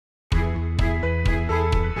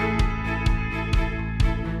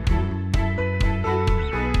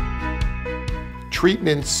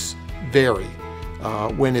treatments vary.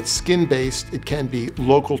 When it's skin-based, it can be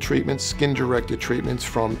local treatments, skin-directed treatments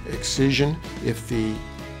from excision. If the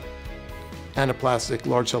anaplastic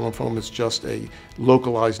large cell lymphoma is just a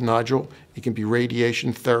localized nodule, it can be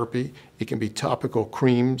radiation therapy, it can be topical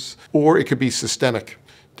creams, or it could be systemic,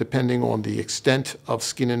 depending on the extent of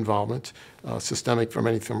skin involvement, systemic from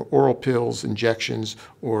anything from oral pills, injections,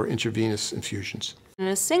 or intravenous infusions. In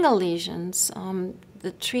a single lesions,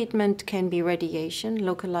 the treatment can be radiation,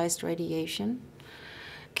 localized radiation,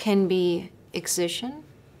 can be excision,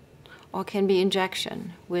 or can be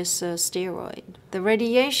injection with steroid. The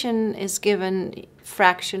radiation is given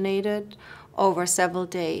fractionated over several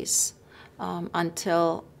days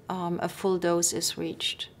until a full dose is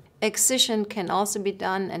reached. Excision can also be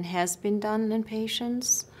done and has been done in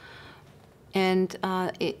patients, and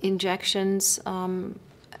injections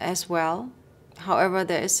as well. However,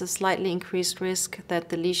 there is a slightly increased risk that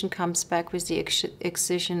the lesion comes back with the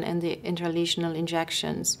excision and the intralesional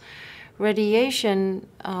injections. Radiation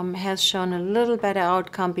has shown a little better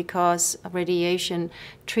outcome because radiation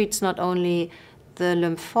treats not only the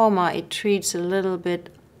lymphoma, it treats a little bit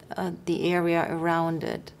the area around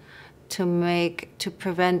it to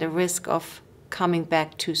prevent a risk of coming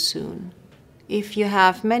back too soon. If you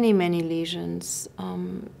have many lesions,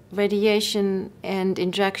 radiation and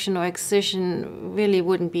injection or excision really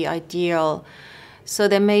wouldn't be ideal. So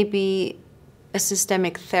there may be a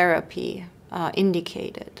systemic therapy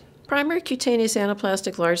indicated. Primary cutaneous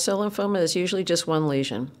anaplastic large cell lymphoma is usually just one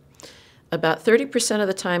lesion. About 30% of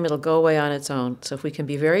the time it'll go away on its own. So if we can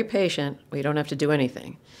be very patient, we don't have to do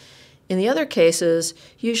anything. In the other cases,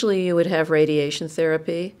 usually you would have radiation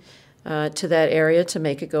therapy to that area to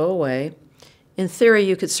make it go away. In theory,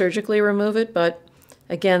 you could surgically remove it, but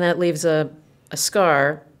again, that leaves a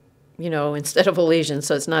scar, instead of a lesion,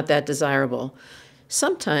 so it's not that desirable.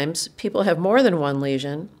 Sometimes people have more than one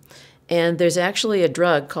lesion, and there's actually a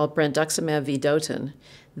drug called Brentuximab vedotin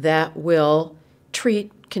that will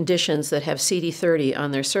treat conditions that have CD30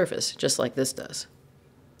 on their surface, just like this does.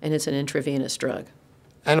 And it's an intravenous drug.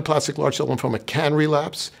 Anaplastic large cell lymphoma can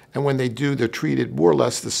relapse, and when they do, they're treated more or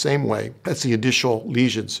less the same way as the initial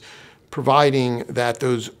lesions, providing that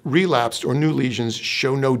those relapsed or new lesions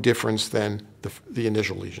show no difference than the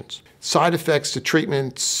initial lesions. Side effects to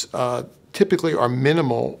treatments typically are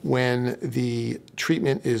minimal when the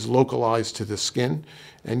treatment is localized to the skin,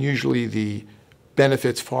 and usually the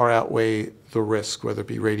benefits far outweigh the risk, whether it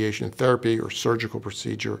be radiation therapy or surgical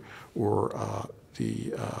procedure or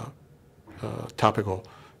the topical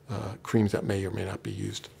creams that may or may not be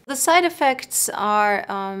used. The side effects are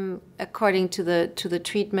according to the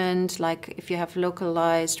treatment, like if you have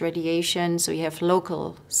localized radiation, so you have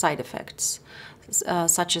local side effects,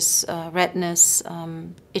 such as redness,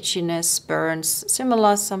 itchiness, burns,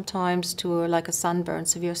 similar sometimes to like a sunburn,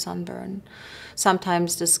 severe sunburn.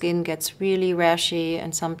 Sometimes the skin gets really rashy,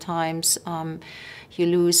 and sometimes you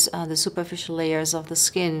lose the superficial layers of the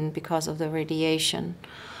skin because of the radiation.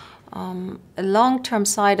 A long-term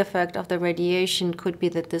side effect of the radiation could be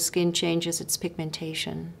that the skin changes its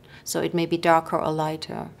pigmentation, so it may be darker or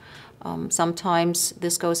lighter. Sometimes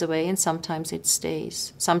this goes away and sometimes it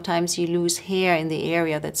stays. Sometimes you lose hair in the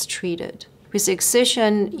area that's treated. With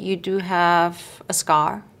excision, you do have a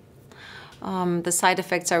scar. The side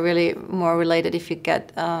effects are really more related if you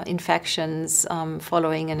get infections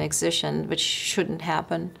following an excision, which shouldn't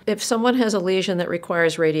happen. If someone has a lesion that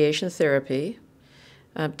requires radiation therapy,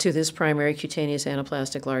 to this primary cutaneous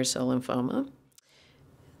anaplastic large cell lymphoma,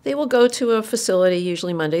 they will go to a facility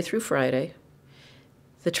usually Monday through Friday.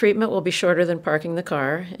 The treatment will be shorter than parking the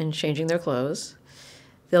car and changing their clothes.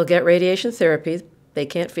 They'll get radiation therapy. They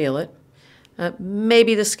can't feel it.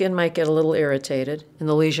 Maybe the skin might get a little irritated and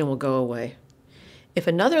the lesion will go away. If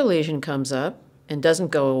another lesion comes up and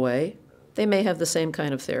doesn't go away, they may have the same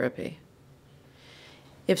kind of therapy.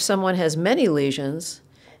 If someone has many lesions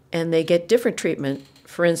and they get different treatment,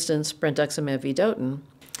 for instance, Brentuximab vedotin,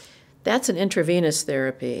 that's an intravenous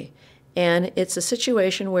therapy. And it's a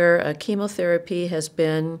situation where a chemotherapy has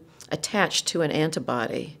been attached to an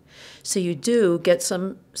antibody. So you do get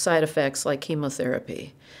some side effects like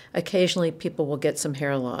chemotherapy. Occasionally, people will get some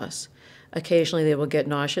hair loss. Occasionally, they will get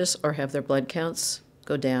nauseous or have their blood counts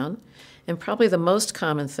go down. And probably the most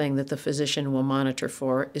common thing that the physician will monitor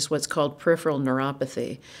for is what's called peripheral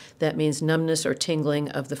neuropathy. That means numbness or tingling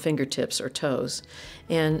of the fingertips or toes.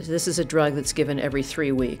 And this is a drug that's given every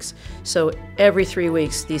 3 weeks. So every 3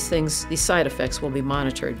 weeks, these side effects will be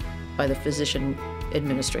monitored by the physician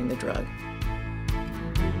administering the drug.